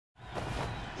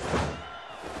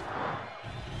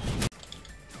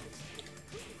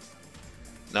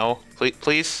No, please,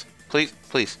 please, please,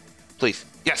 please, please.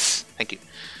 Yes, thank you.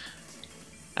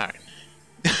 All right.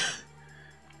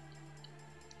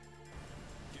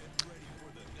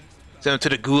 Send him to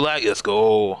the gulag. Let's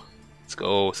go. Let's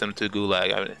go. Send him to the gulag.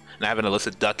 Not having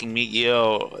Alyssa ducking me.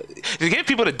 Yo, just getting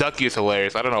people to duck you is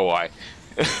hilarious. I don't know why.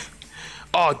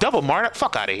 Oh, double Marduk?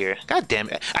 Fuck out of here. God damn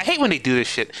it. I hate when they do this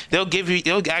shit. They'll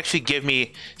actually give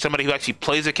me somebody who actually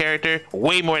plays a character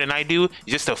way more than I do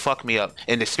just to fuck me up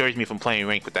and discourage me from playing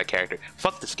ranked with that character.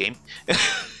 Fuck this game.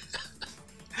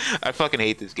 I fucking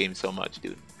hate this game so much,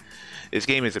 dude. This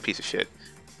game is a piece of shit.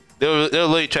 They'll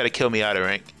literally try to kill me out of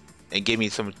rank and give me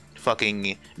some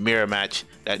fucking mirror match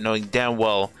that knowing damn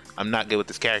well I'm not good with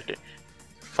this character.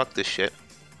 Fuck this shit.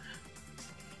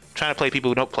 I'm trying to play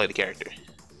people who don't play the character.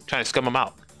 Trying to scum him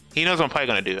out. He knows what I'm probably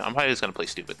gonna do. I'm probably just gonna play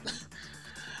stupid.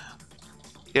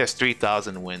 He has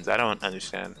 3,000 wins. I don't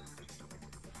understand.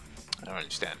 I don't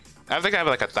understand. I think I have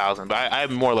like 1,000, but I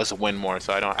more or less win more,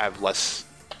 so I don't have less.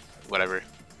 Whatever.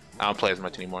 I don't play as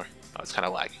much anymore. Oh, it's kind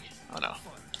of laggy. Oh no.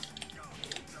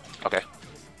 Okay.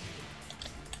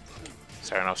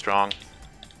 Starting off strong.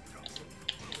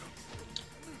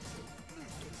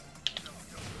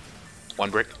 One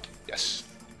brick. Yes.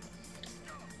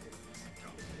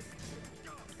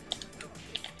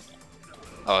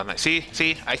 Oh, nice.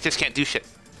 See, I just can't do shit.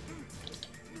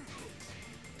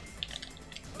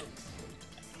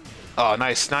 Oh,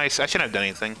 nice. I shouldn't have done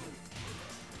anything.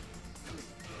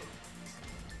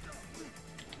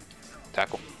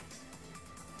 Tackle.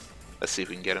 Let's see if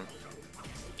we can get him.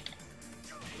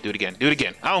 Do it again.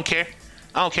 I don't care.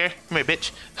 Come here,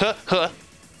 bitch.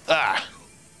 Ah.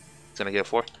 He's gonna get a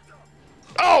 4.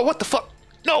 Oh, what the fuck?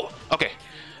 No. Okay.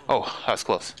 Oh, that was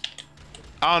close.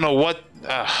 I don't know what.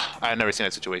 I've never seen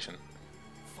that situation.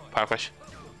 Power crush?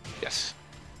 Yes.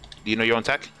 Do you know your own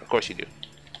tech? Of course you do.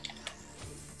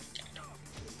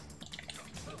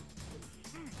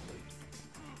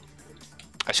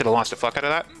 I should have launched the fuck out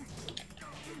of that.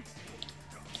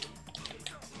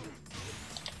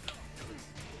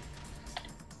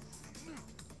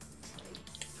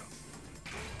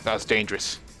 That was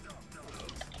dangerous.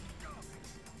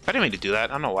 I didn't mean to do that.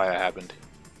 I don't know why that happened.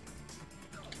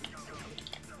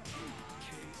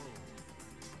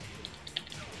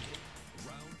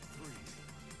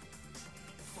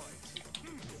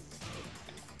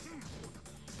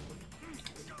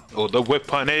 Oh, the whip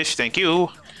punish, thank you.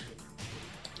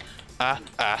 That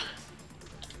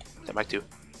might do.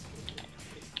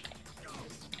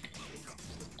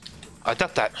 I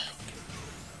ducked that.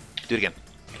 Do it again.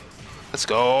 Let's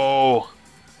go.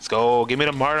 Let's go. Give me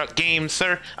the Marduk game,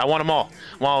 sir. I want them all.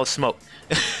 I want all the smoke.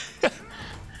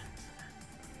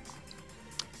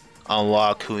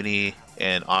 Unlock Kuni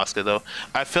and Asuka, though.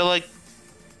 I feel like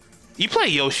you play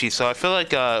Yoshi, so I feel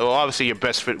like, well, obviously your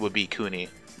best fit would be Kuni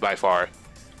by far.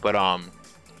 But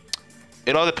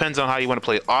it all depends on how you want to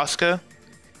play Asuka,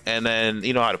 and then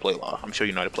you know how to play Law. I'm sure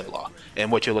you know how to play Law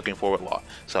and what you're looking for with Law.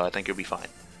 So I think you'll be fine.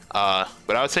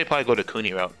 But I would say probably go to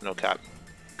Kuni route. No cap.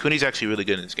 Kuni's actually really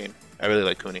good in this game. I really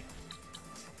like Kuni.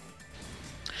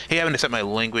 Hey, having to set my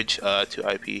language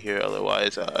to IP here,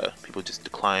 otherwise people just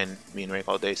decline me in rank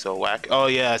all day. So whack. Oh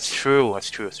yeah, that's true.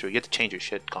 That's true. You have to change your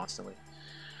shit constantly.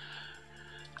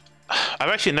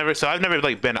 I've never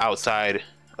like been outside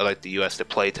of like the US to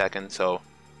play Tekken, so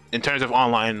in terms of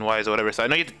online wise or whatever, so I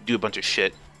know you have to do a bunch of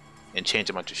shit and change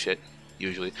a bunch of shit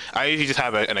usually. I usually just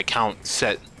have an account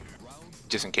set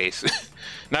just in case.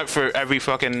 Not for every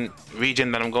fucking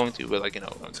region that I'm going to, but like, you know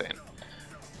what I'm saying.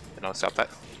 You know, stop that.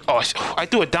 Oh, I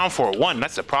threw it down for a 1.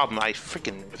 That's the problem. I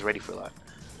freaking was ready for that.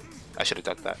 I should have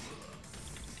ducked that.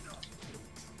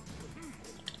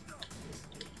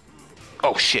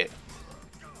 Oh shit.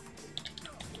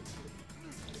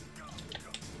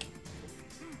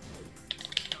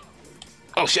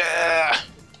 Oh shit!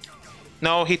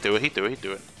 No, he threw it.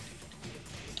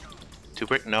 2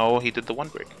 brick? No, he did the 1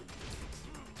 brick.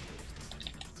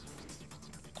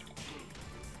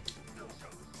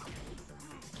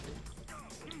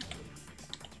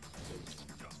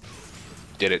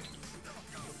 Did it?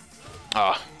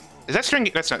 Ah, is that string?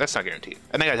 That's not guaranteed.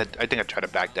 I think I tried to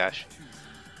backdash.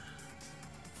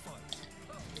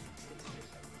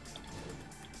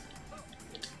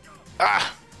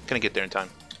 Ah, couldn't get there in time.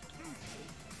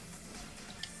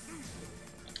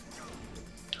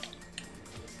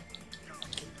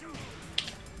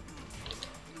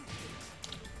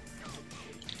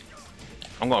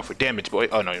 I'm going for damage, boy.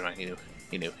 Oh no, you're not. He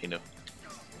knew.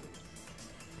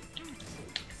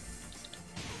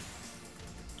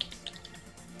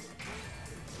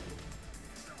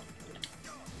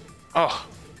 Oh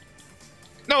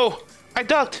no! I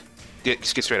ducked.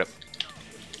 Just get straight up.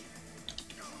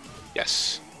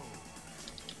 Yes.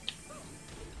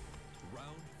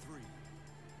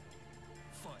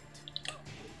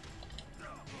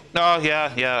 Oh,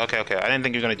 yeah, yeah, okay, okay. I didn't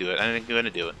think you were gonna do it. I didn't think you were gonna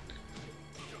do it.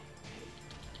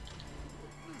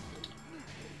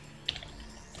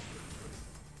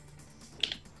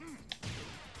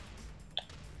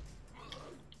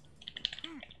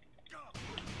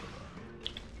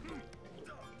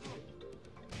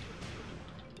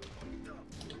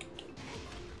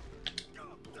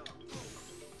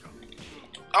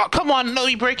 Oh, come on! No,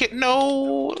 you break it!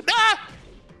 No! Ah!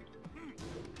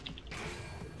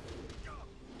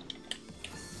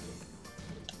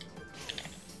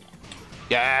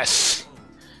 Yes!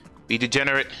 Be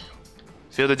degenerate.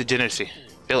 Feel the degeneracy.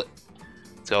 Feel it.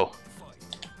 Let's go.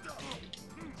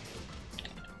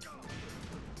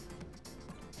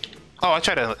 Oh, I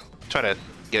try to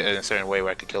get it in a certain way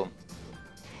where I could kill him.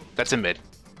 That's in mid.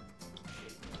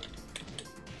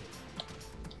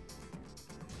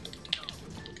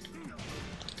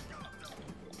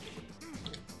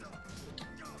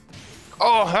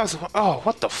 Oh, that was. Oh,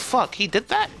 what the fuck? He did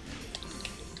that?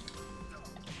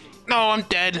 No, I'm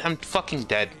dead. I'm fucking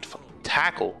dead.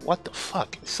 Tackle. What the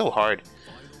fuck? It's so hard.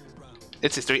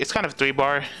 It's a 3. It's kind of a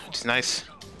 3-bar, which is nice.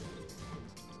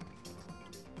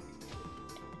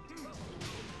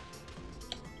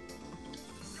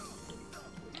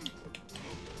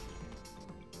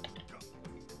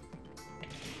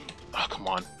 Oh, come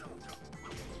on.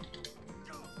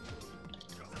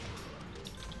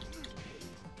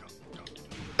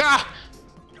 Ah!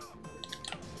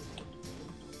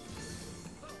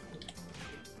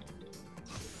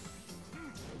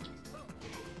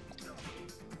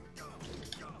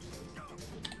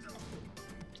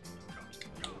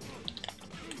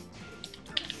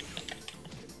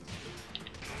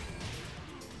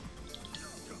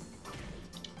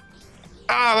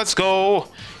 Ah, let's go.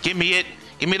 Give me it.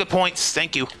 Give me the points.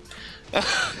 Thank you. That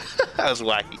was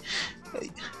wacky.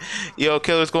 Yo,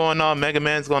 Killer's going on. Mega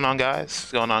Man's going on, guys.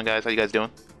 What's going on, guys? How you guys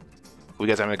doing? You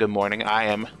guys having a good morning? I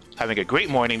am having a great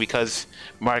morning because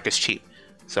Mark is cheap.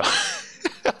 So,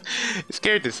 this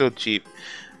character's so cheap.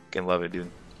 Can love it, dude.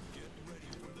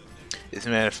 This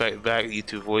man, in fact, back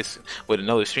YouTube voice with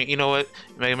another stream. You know what,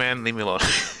 Mega Man, leave me alone.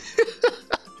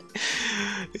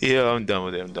 Yeah, I'm done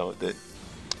with it. I'm done with it.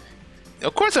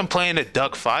 Of course, I'm playing the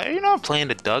Duck Fire. You know, I'm playing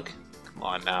the Duck. Come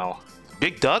on now,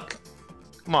 Big Duck.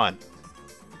 Come on.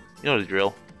 You know the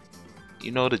drill.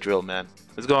 You know the drill, man.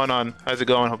 What's going on? How's it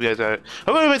going? Hope you guys are.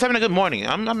 Hope everybody's having a good morning.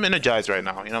 I'm energized right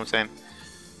now. You know what I'm saying?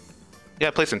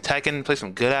 Yeah, play some Tekken. Play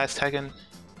some good ass Tekken.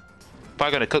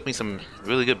 Probably gonna cook me some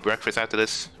really good breakfast after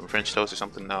this, some French toast or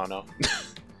something. No.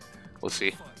 We'll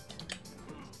see.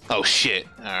 Oh shit!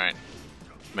 All right,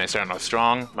 man, starting off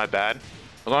strong. My bad.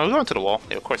 We're going to the wall.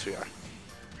 Yeah, of course we are.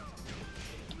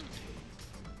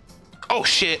 Oh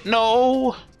shit!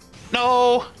 No!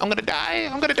 No! I'm gonna die!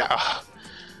 I'm gonna die!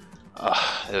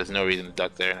 There was no reason to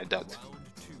duck there, and I ducked.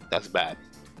 That's bad.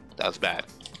 That was bad.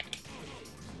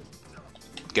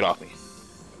 Get off me.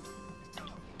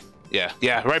 Yeah,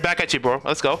 right back at you, bro.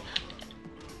 Let's go.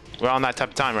 We're on that type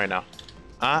of time right now.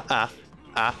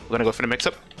 We're gonna go for the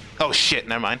mix-up. Oh shit!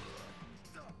 Never mind.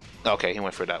 Okay, he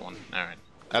went for that one. All right.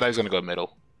 I thought he was gonna go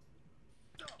middle.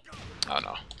 Oh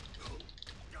no.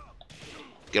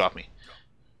 Get off me.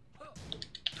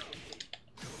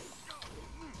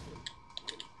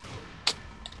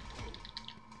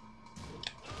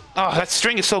 Oh, that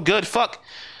string is so good. Fuck.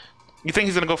 You think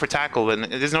he's gonna go for tackle, and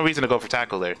there's no reason to go for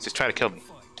tackle there. Just try to kill me.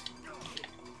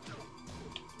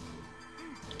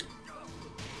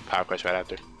 Power crush right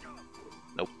after.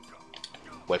 Nope.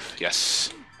 Whiff.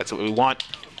 Yes. That's what we want.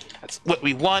 That's what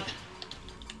we want.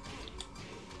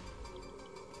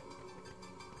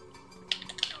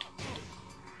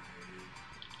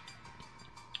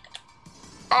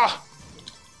 Ah!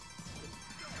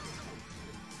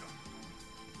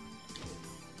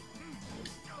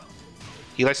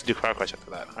 He likes to do power crush after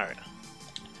that. Alright.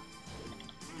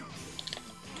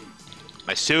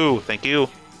 Nice too. Thank you.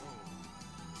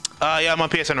 Yeah, I'm on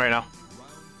PSN right now.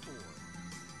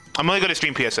 I'm only gonna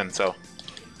stream PSN, so.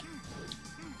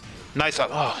 Nice.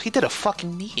 Oh, he did a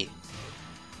fucking knee.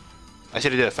 I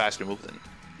should have did a faster move then.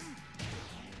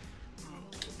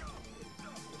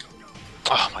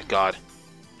 Oh my god.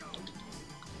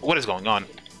 What is going on?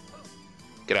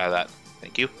 Get out of that.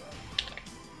 Thank you.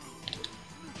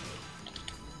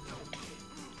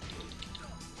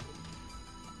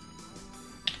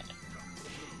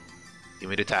 Give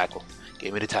me the tackle.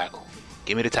 Give me the tackle.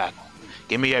 Give me the tackle.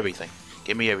 Give me everything.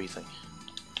 Give me everything.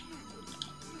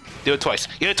 Do it twice.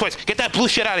 Get it twice. Get that blue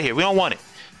shit out of here. We don't want it.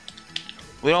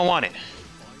 We don't want it.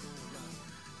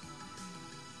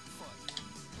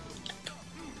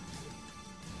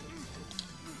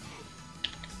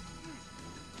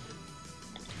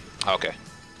 Okay.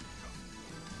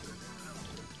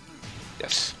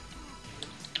 Yes.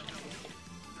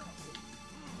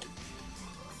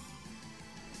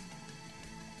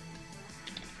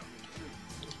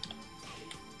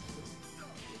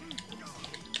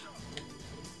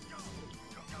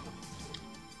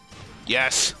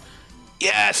 Yes.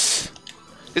 Yes.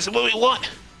 This is what we want.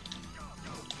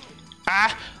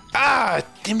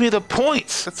 Give me the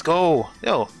points. Let's go.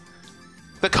 Yo.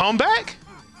 The comeback?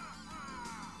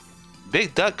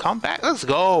 Big Duck comeback? Let's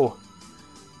go.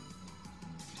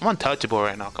 I'm untouchable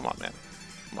right now. Come on, man.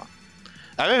 Come on.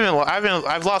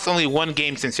 I've lost only one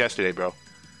game since yesterday, bro.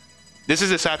 This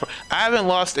is the sad part. I haven't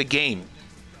lost a game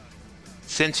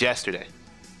since yesterday.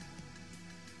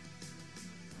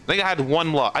 I think I had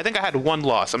one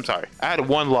loss. I'm sorry. I had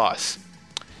one loss.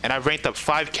 And I ranked up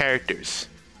 5 characters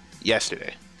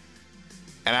yesterday.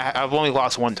 And I've only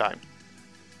lost one time.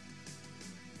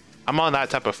 I'm on that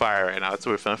type of fire right now. That's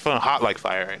what we're feeling. I'm feeling hot like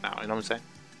fire right now. You know what I'm saying?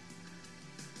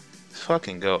 Let's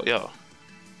fucking go. Yo.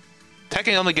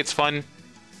 Tekken only gets fun when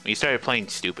you start playing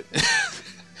stupid.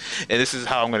 And this is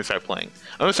how I'm going to start playing.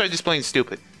 I'm going to start just playing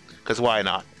stupid. Because why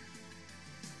not?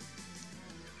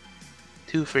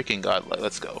 2 freaking godlike.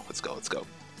 Let's go. Let's go. Let's go.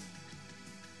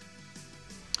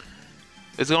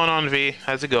 What's going on, V?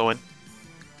 How's it going?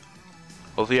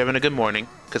 Hopefully you're having a good morning.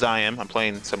 Because I am. I'm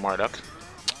playing some Marduk.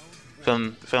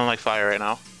 Feeling like fire right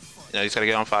now. You know, you just gotta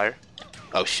get on fire.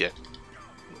 Oh shit.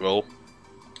 Roll.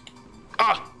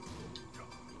 Ah!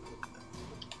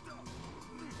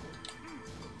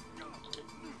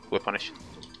 Whip punish.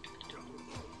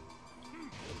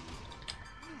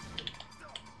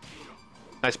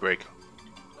 Nice break.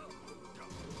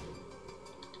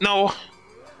 No!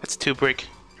 That's 2 break.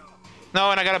 No,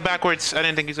 and I got it backwards. I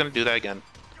didn't think he's gonna do that again.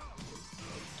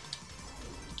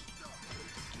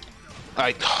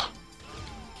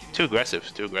 Too aggressive.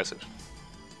 Too aggressive.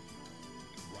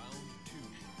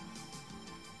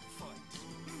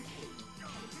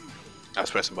 I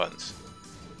was pressing buttons.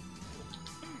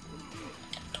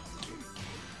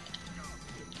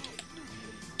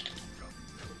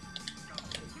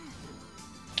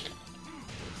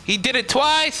 He did it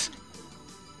twice!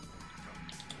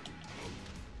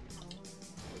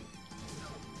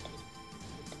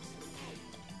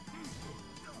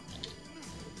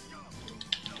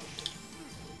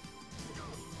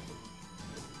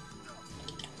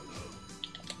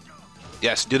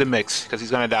 Yes, do the mix, because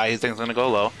he's gonna die. His thing's gonna go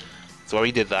low. So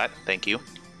we did that. Thank you.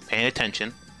 Paying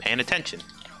attention. Paying attention.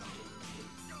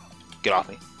 Get off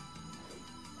me.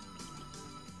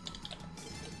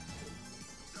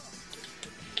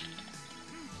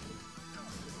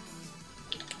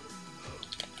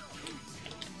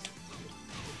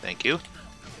 Thank you.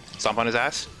 Stomp on his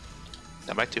ass.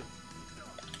 Down back 2.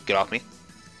 Get off me.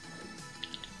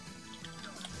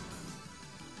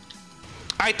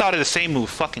 I thought of the same move.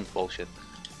 Fucking bullshit.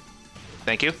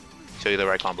 Thank you. Show you the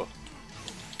right combo.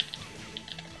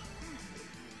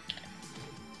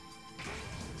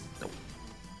 Nope.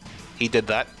 He did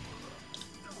that.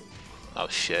 Oh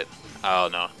shit. Oh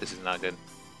no. This is not good.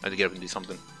 I have to get up and do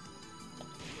something.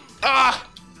 Ah!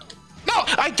 No!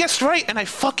 I guessed right and I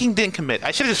fucking didn't commit. I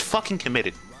should have just fucking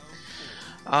committed.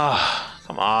 Ah,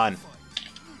 come on.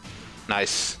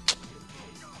 Nice.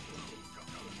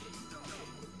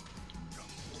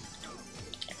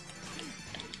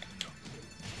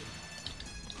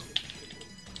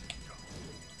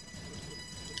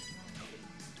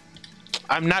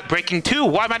 I'm not breaking 2.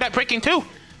 Why am I not breaking 2?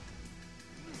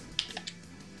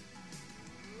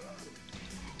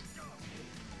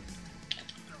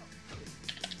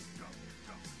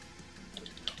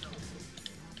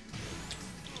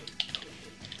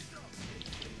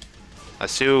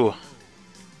 Let's do. All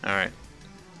right.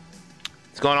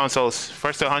 What's going on, Souls?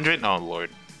 First to 100? Oh lord.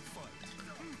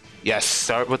 Yes.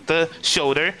 Start with the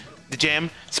shoulder, the jam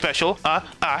special.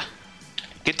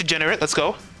 Get degenerate. Let's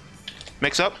go.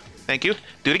 Mix up. Thank you.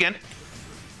 Do it again.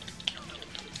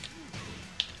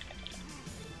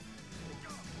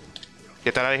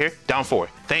 Get that out of here. Down 4.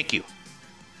 Thank you.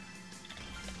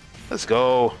 Let's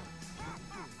go.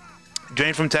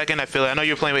 Drain from Tekken. I feel it. I know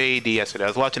you were playing with AED yesterday. I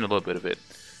was watching a little bit of it.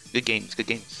 Good games. Good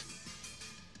games.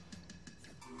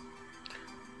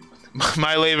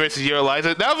 My lane versus your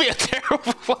Eliza. That would be a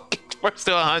terrible fucking first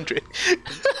to 100.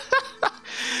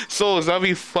 Souls, that would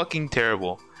be fucking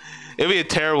terrible. It would be a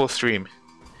terrible stream.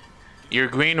 Your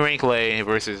green rank lay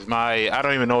versus my, I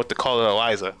don't even know what to call it,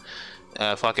 Eliza.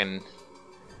 Fucking,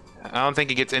 I don't think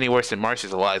it gets any worse than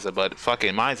Marsh's Eliza, but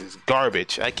fucking mine's is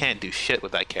garbage. I can't do shit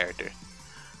with that character.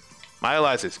 My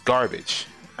Eliza is garbage.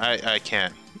 I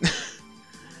can't.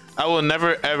 I will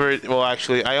never ever, well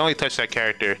actually, I only touch that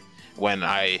character when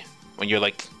you're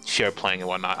like share playing and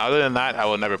whatnot. Other than that, I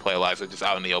will never play Eliza just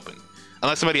out in the open.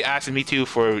 Unless somebody asks me to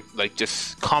for like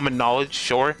just common knowledge,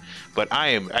 sure. But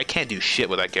I can't do shit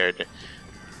with that character.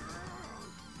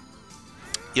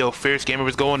 Yo, Fierce Gamer,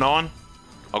 what's going on?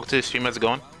 Welcome to the stream, how's it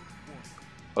going?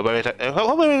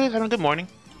 Oh, good morning.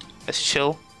 Let's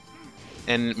chill.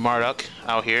 And Marduk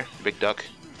out here, big duck.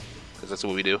 Because that's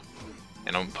what we do.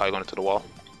 And I'm probably going to the wall.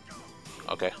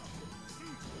 Okay.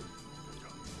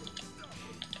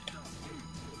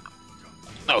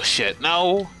 Oh shit,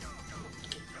 no!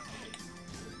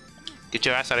 Get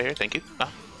your ass out of here, thank you.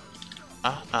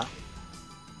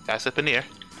 Ass up in the air.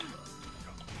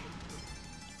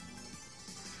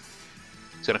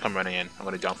 He's gonna come running in. I'm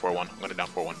gonna down 4-1. I'm gonna down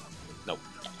 4-1. Nope.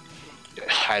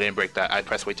 I didn't break that. I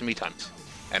pressed way too many times.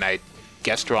 And I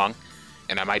guessed wrong.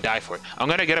 And I might die for it. I'm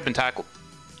gonna get up and tackle.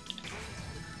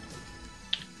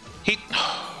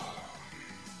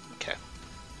 Okay.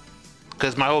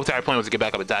 Because my whole entire plan was to get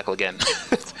back up and tackle again.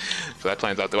 So that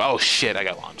plan's out there. Oh shit, I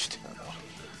got launched.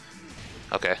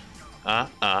 Okay. To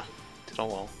the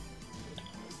wall.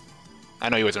 I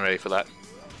know he wasn't ready for that.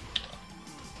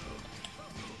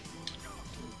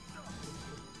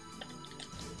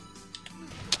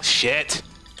 Shit!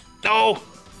 No!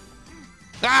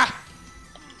 Ah!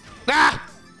 Ah!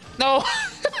 No!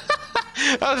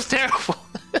 That was terrible.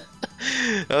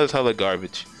 That was hella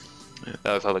garbage.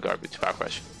 That was hella garbage. Power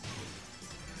crush.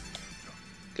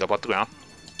 Get up off the ground.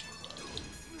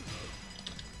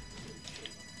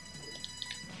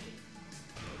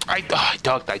 I ducked.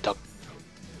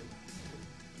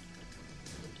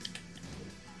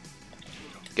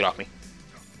 Get off me.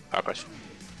 Power crush.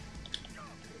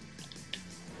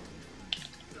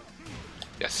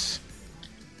 Yes.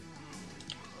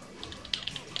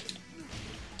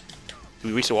 Do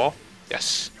we reach the wall?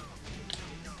 Yes.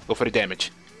 Go for the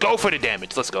damage. Go for the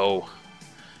damage. Let's go.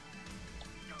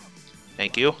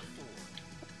 Thank you.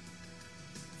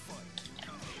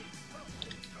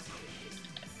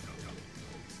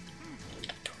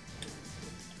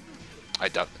 I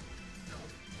ducked.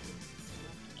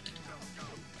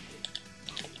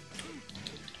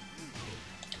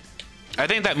 I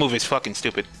think that move is fucking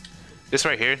stupid. This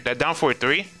right here, that down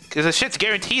 4-3, because the shit's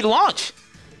guaranteed launch.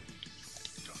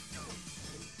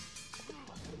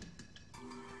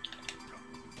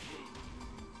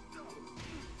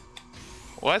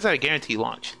 Why is that a guaranteed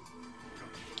launch?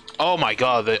 Oh my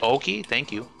god, the Oki?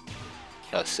 Thank you.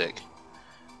 That was sick.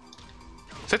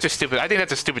 Such a stupid, I think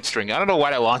that's a stupid string. I don't know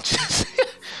why that launches.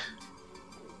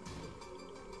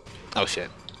 Oh shit.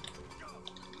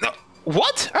 No,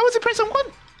 what? I wasn't pressing 1.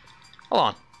 Hold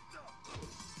on.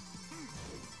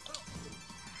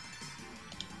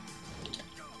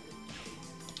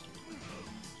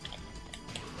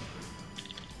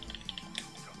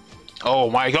 Oh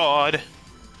my god.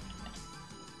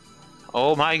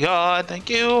 Oh my god, thank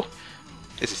you.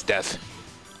 This is death.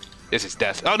 This is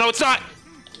death. Oh no, it's not!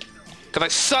 Cause I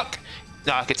suck!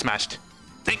 No, I get smashed.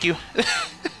 Thank you.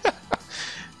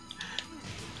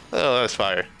 Oh, that was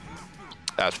fire.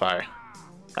 That was fire.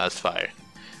 That was fire.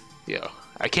 Yo,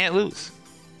 I can't lose.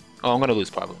 Oh, I'm gonna lose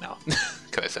probably now.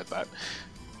 Cause I said that.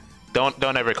 Don't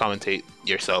ever commentate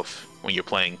yourself when you're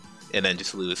playing and then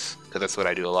just lose. Cause that's what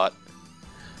I do a lot.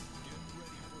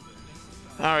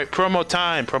 Alright, promo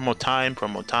time, promo time,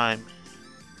 promo time.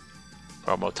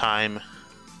 Promo time.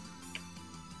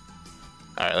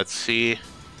 Alright, let's see.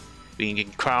 We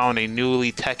can crown a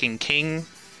newly Tekken king.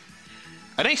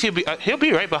 I think he'll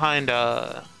be right behind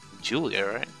Julia,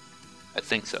 right? I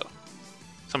think so.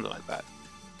 Something like that.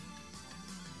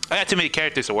 I got too many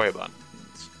characters to worry about.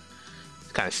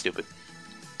 It's kind of stupid.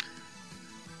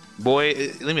 Boy,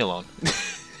 leave me alone.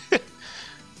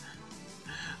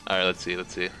 Alright, let's see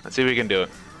if we can do it.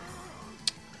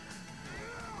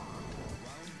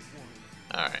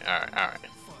 Alright.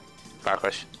 Power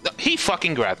crush. No, he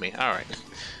fucking grabbed me. Alright.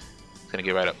 Gonna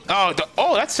get right up.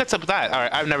 Oh, that sets up that.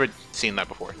 Alright, I've never seen that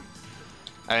before.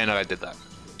 I didn't know I did that.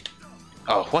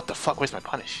 Oh, what the fuck? Where's my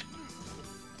punish?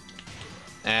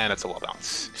 And that's a wall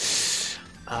bounce.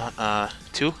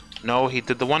 2? No, he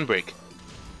did the 1 break.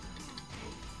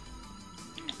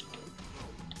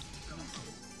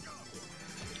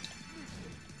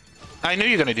 I knew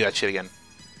you were gonna do that shit again.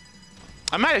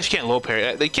 I might just can't low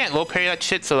parry. They can't low parry that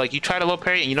shit, so like you try to low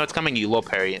parry and you know it's coming, you low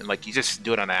parry and like you just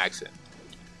do it on accident.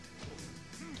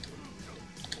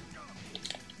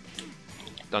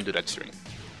 Don't do that string.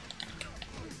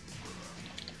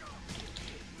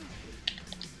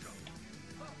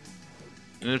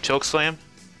 New choke slam.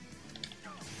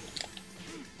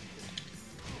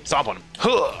 Stomp on him.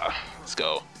 Huh. Let's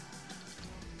go.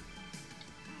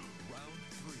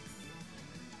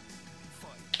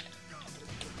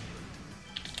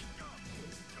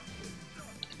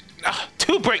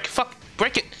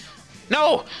 break it.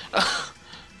 No.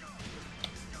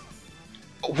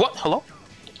 What? Hello?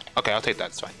 Okay, I'll take that.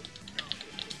 It's fine.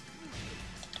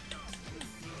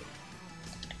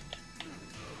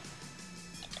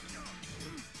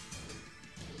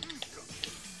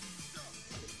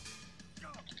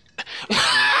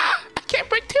 I can't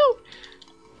break two.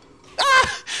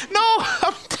 Ah! No,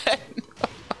 I'm dead.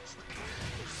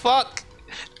 Fuck.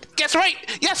 Guess right.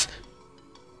 Yes.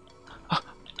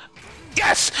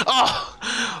 Yes. Oh.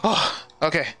 Oh.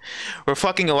 Okay. We're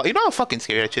fucking alive. You know how fucking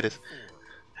scary that shit is.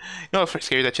 You know how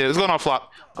scary that shit is. What's going on,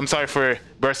 Flop? I'm sorry for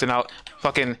bursting out.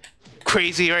 Fucking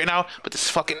crazy right now. But this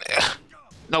fucking.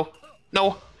 No.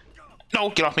 No. No.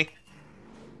 Get off me.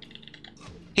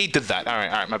 He did that. All right.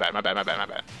 All right. My bad. My bad. My bad. My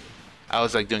bad. I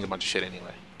was like doing a bunch of shit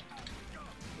anyway.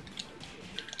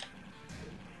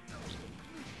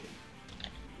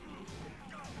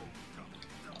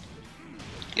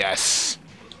 Yes.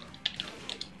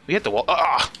 We hit the wall.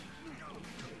 Ah.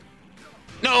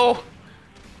 No.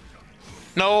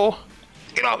 No.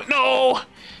 Get off. No.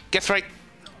 Guess right.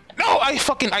 No.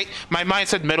 My mind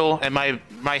said middle and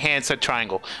my hand said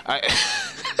triangle. I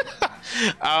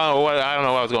I don't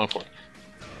know what I was going for.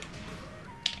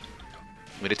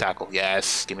 Give me the tackle.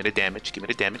 Yes. Give me the damage. Give me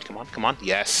the damage. Come on. Come on.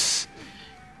 Yes.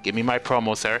 Give me my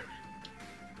promo, sir.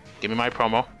 Give me my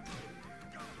promo.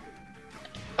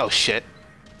 Oh shit.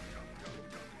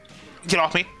 Get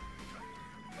off me.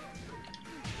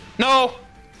 No.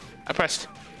 I pressed.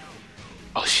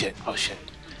 Oh shit. Oh shit.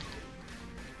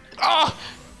 Oh.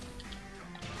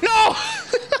 No.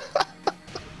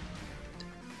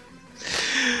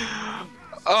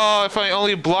 Oh, if I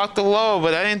only blocked the low,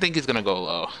 but I didn't think he's gonna go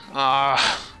low.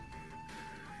 Ah.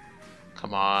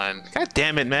 Come on. God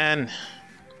damn it, man.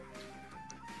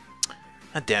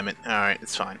 God damn it. Alright,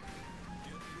 it's fine.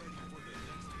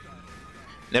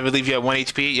 Never leave you at 1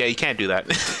 HP? Yeah, you can't do that.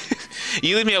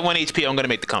 You leave me at 1 HP, I'm gonna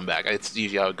make the comeback. It's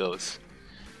usually how it goes.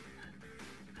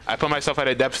 I put myself at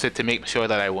a deficit to make sure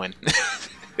that I win.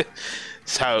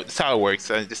 That's how it works.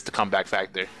 Just the comeback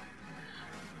factor.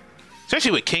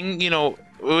 Especially with King, you know,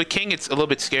 with King it's a little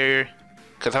bit scarier.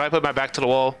 Because if I put my back to the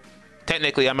wall,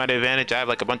 technically I'm at an advantage. I have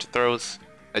like a bunch of throws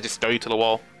that just throw you to the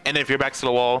wall. And if your back's to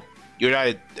the wall, you're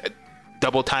at a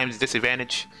double times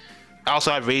disadvantage. I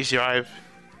also have rage drive,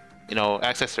 you know,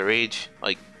 access to rage.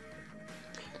 Like,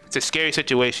 it's a scary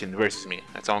situation versus me.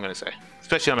 That's all I'm gonna say.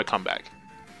 Especially on a comeback.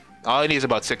 All I need is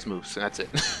about 6 moves, and that's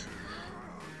it.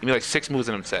 Give me like 6 moves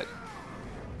and I'm set.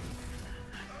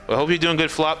 Well, I hope you're doing good,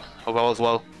 Flop. Hope all is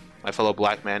well, my fellow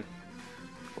black man.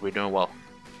 Hope you're doing well.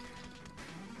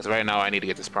 Because right now I need to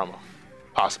get this promo.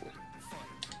 Possibly.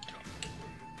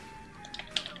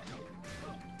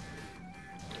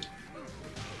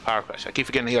 Power Crush. I keep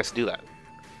forgetting he has to do that.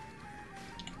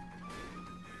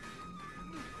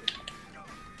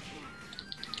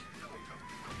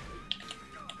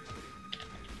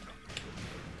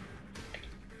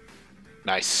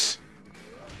 Nice.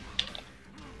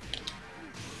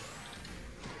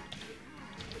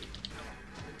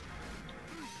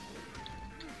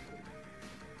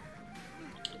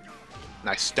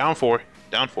 Nice. Down 4.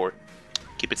 Down 4.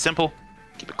 Keep it simple.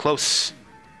 Keep it close.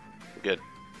 We're good.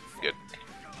 Good.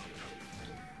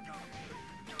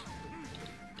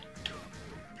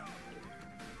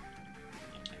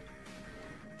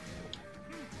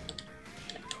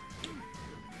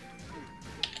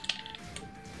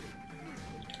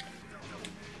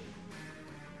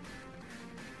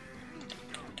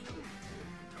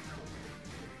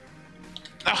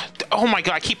 Oh my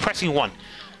god, I keep pressing 1.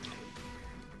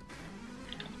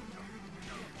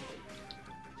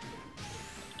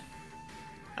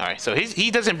 Alright, so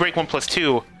he doesn't break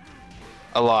 1+2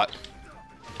 a lot.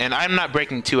 And I'm not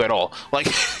breaking 2 at all. Like,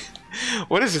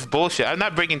 what is this bullshit? I'm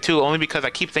not breaking 2 only because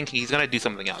I keep thinking he's gonna do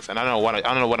something else. And I don't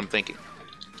know what I'm thinking.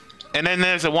 And then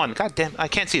there's a 1. God damn, I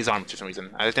can't see his arm for some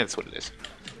reason. I think that's what it is.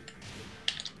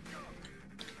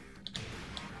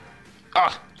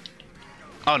 Ah!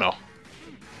 Oh no.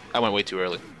 I went way too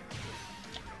early.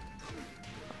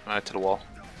 Alright, to the wall.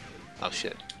 Oh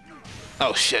shit.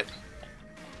 Oh shit.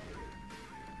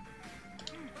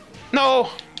 No!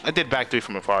 I did back 3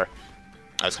 from afar.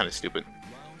 That was kind of stupid.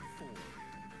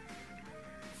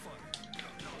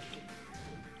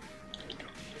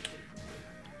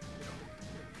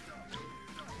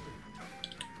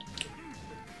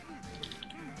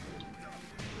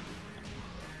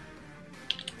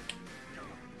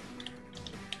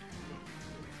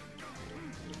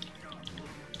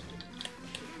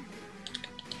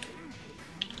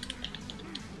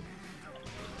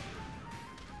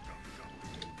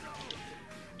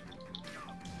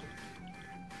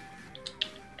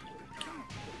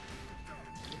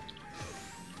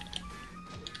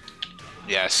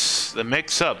 Yes, the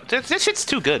mix-up. This shit's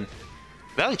too good.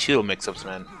 Valley Cheeto mix-ups,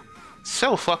 man.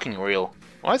 So fucking real.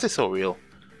 Why is it so real?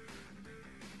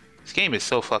 This game is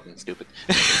so fucking stupid.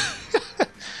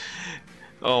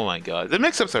 Oh my god. The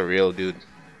mix-ups are real, dude.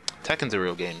 Tekken's a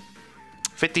real game.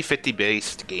 50-50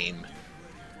 based game.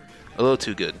 A little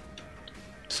too good.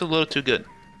 Just a little too good.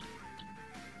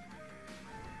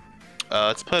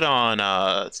 Let's put on,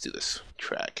 let's do this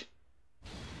track.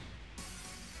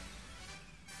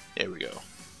 There we go.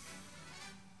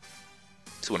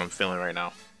 That's what I'm feeling right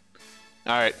now.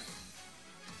 Alright.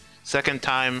 Second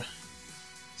time,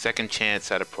 second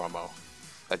chance at a promo.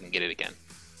 If I can get it again.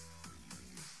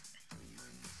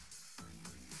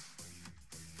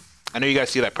 I know you guys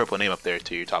see that purple name up there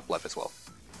to your top left as well.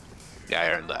 Yeah,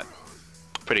 I earned that.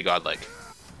 Pretty godlike.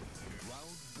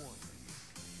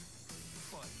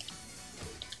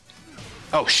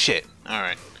 Oh shit.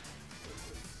 Alright.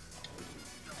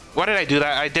 Why did I do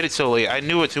that? I did it so late. I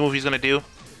knew what 2 movies gonna do,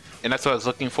 and that's what I was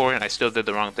looking for, and I still did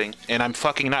the wrong thing. And I'm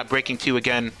fucking not breaking 2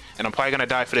 again, and I'm probably gonna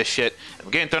die for this shit. I'm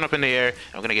getting thrown up in the air, and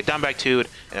I'm gonna get down back 2'd,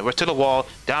 and we're to the wall,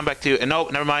 down back 2, and no,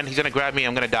 never mind, he's gonna grab me,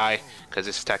 I'm gonna die, because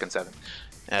this is Tekken 7.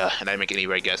 And I didn't make any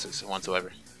right guesses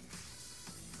whatsoever.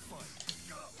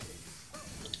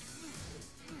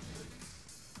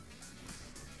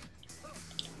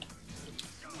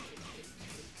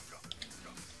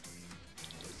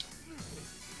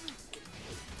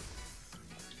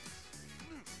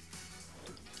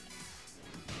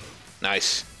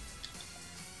 Nice.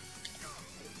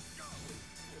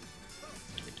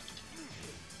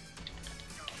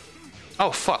 Oh,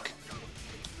 fuck.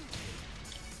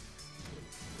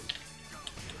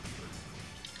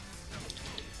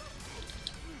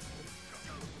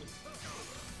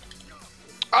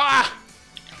 Ah!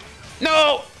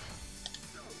 No!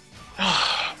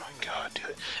 Oh my god,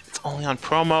 dude. It's only on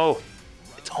promo.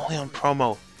 It's only on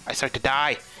promo. I start to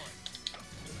die.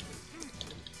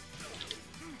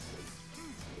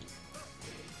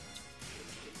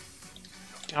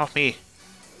 Get off me.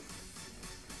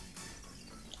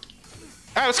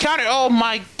 I was countered. Oh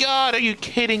my god, are you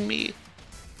kidding me?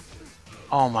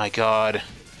 Oh my god.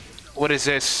 What is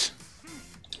this?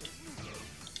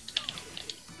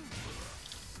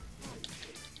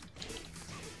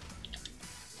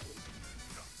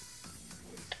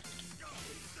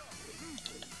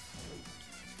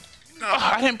 Oh,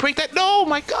 I didn't break that. No,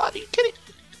 my god, are you kidding?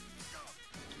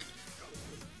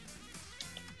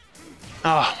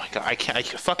 Oh my god, I can't. I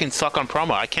fucking suck on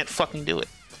promo. I can't fucking do it.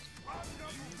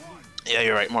 Yeah,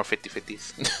 you're right. More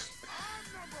 50-50s.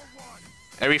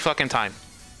 Every fucking time.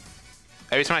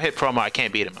 Every time I hit promo, I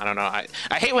can't beat him. I don't know. I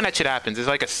hate when that shit happens. It's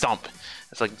like a stump.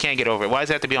 It's like, you can't get over it. Why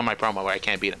does it have to be on my promo where I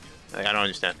can't beat him? Like, I don't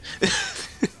understand.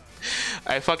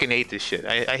 I fucking hate this shit.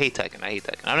 I hate Tekken. I hate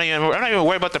Tekken. I'm not even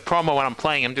worried about the promo when I'm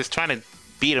playing. I'm just trying to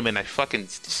beat him, and I fucking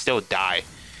still die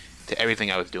to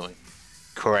everything I was doing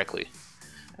correctly.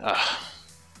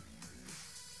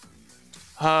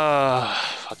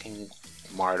 Fucking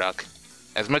Marduk.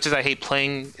 As much as I hate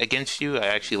playing against you, I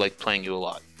actually like playing you a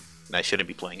lot. And I shouldn't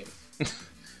be playing you.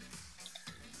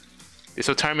 This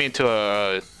will turn me into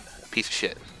a piece of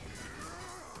shit.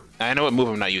 I know what move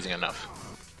I'm not using enough.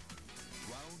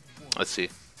 Let's see.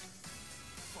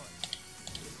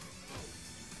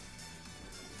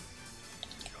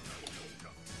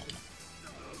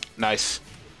 Nice.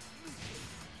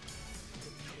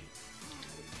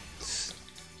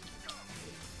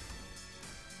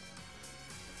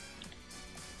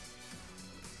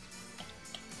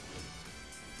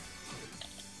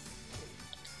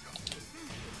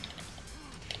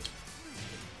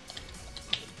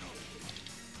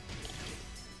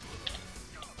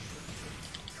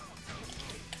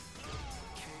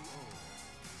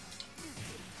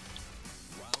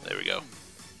 There we go.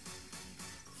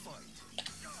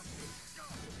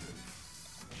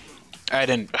 I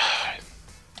didn't.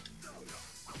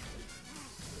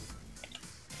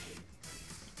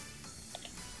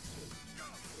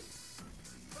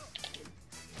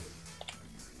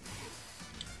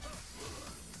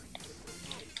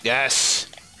 Yes.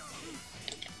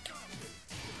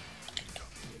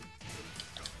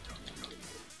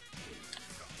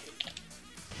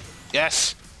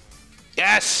 Yes.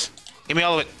 Yes. Give me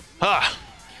all of it. Ah.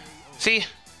 See?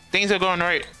 Things are going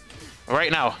right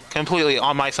now. Completely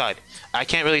on my side. I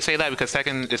can't really say that because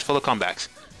Tekken is full of comebacks.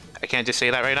 I can't just say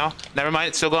that right now. Never mind.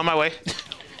 It's still going my way.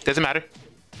 Doesn't matter.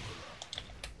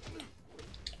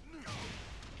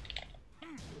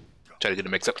 Try to do the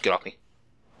mix up. Get off me.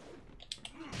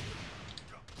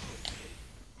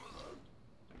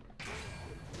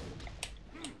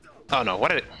 Oh no. What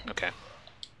did it? Okay.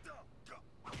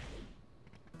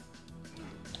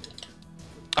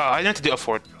 Oh, I meant to do up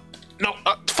forward. No,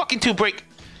 fucking 2 break.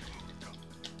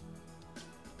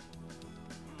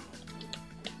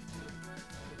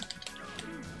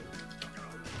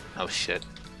 Oh shit.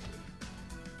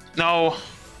 No.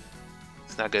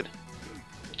 It's not good.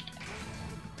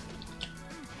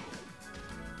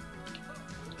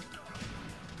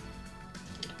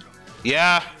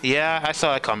 Yeah, I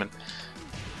saw that coming.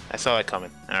 I saw that coming.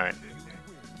 Alright.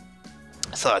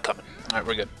 I saw that coming. Alright,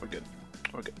 we're good. We're good.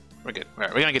 We're good. We're good.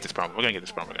 Alright, we're gonna get this promo. We're gonna get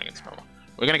this promo. We're gonna get this promo.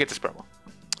 We're gonna get this promo.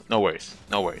 No worries.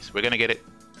 No worries. We're gonna get it.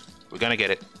 We're gonna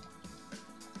get it.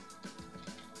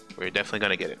 We're definitely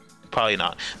gonna get it. Probably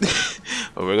not.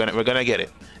 But we're gonna get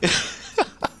it.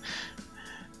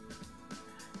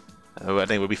 I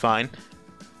think we'll be fine.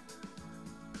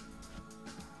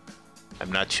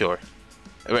 I'm not sure.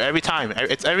 Every time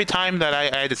that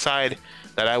I decide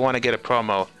that I want to get a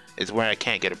promo is when I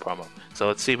can't get a promo. So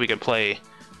let's see if we can play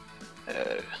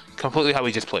completely how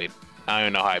we just played. I don't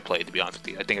even know how I played, to be honest with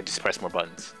you. I think I just pressed more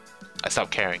buttons. I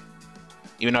stopped caring,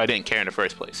 even though I didn't care in the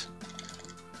first place.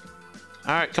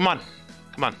 All right, come on,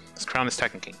 come on. Let's crown this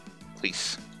Tekken King,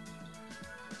 please.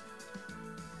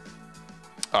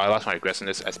 Oh, I lost my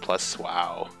aggressiveness as plus.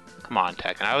 Wow. Come on,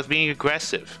 Tekken. I was being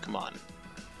aggressive. Come on.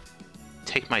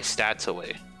 Take my stats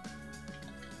away.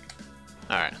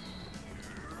 Alright.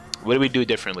 What do we do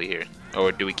differently here?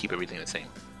 Or do we keep everything the same?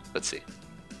 Let's see.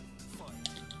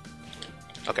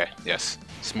 Okay, yes.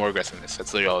 It's more aggressiveness.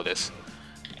 That's literally all it is.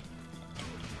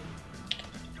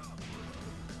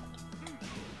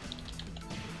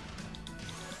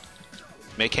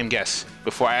 Make him guess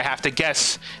before I have to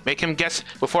guess. Make him guess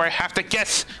before I have to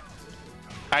guess.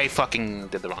 I fucking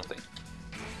did the wrong thing.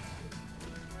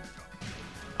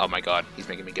 Oh my god, he's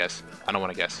making me guess. I don't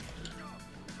want to guess.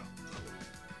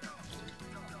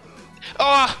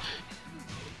 Oh!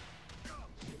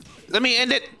 Let me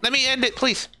end it. Let me end it,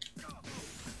 please.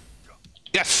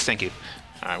 Yes, thank you.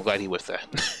 Alright, I'm glad he whiffed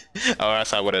that. Oh,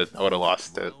 else I would have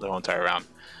lost the whole entire round.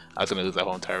 I was gonna lose that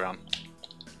whole entire round.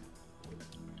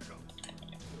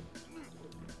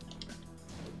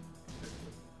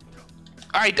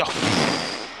 I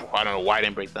don't know why I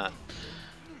didn't break that.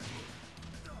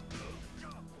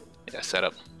 Yeah,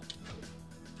 setup.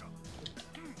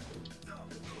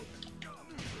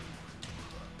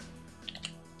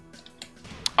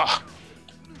 Ah, oh,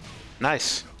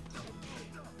 nice.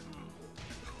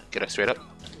 Get us straight up.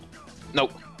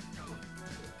 Nope.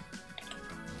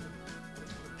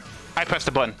 I pressed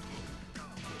the button.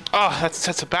 Oh,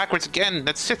 that's backwards again.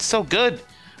 That shit's so good.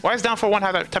 Why does down for one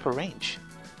have that type of range?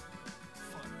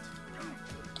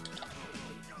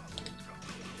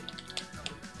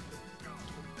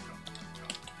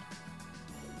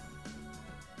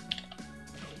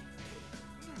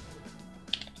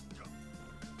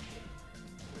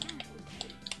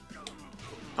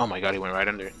 Oh my god, he went right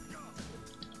under it.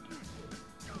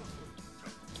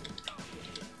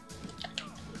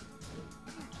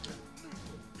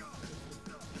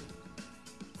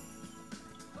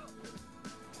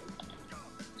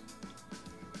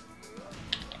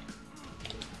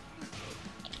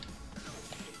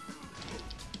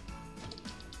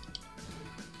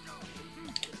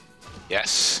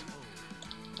 Yes.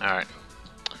 Alright.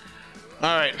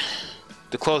 Alright.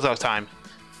 The closeout time.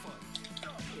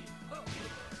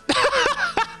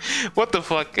 What the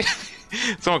fuck?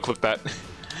 Someone clip that.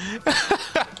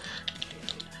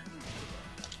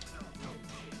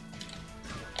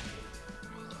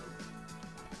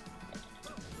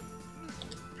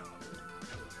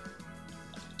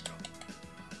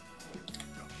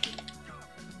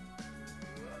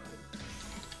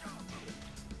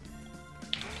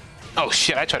 Oh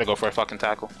shit, I tried to go for a fucking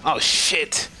tackle. Oh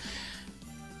shit.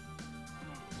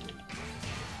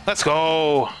 Let's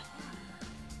go.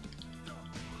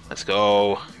 Let's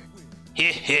go.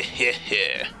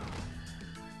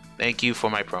 Thank you for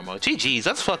my promo. GG's,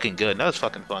 that's fucking good. That was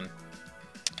fucking fun.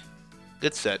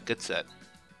 Good set, good set.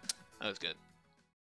 That was good.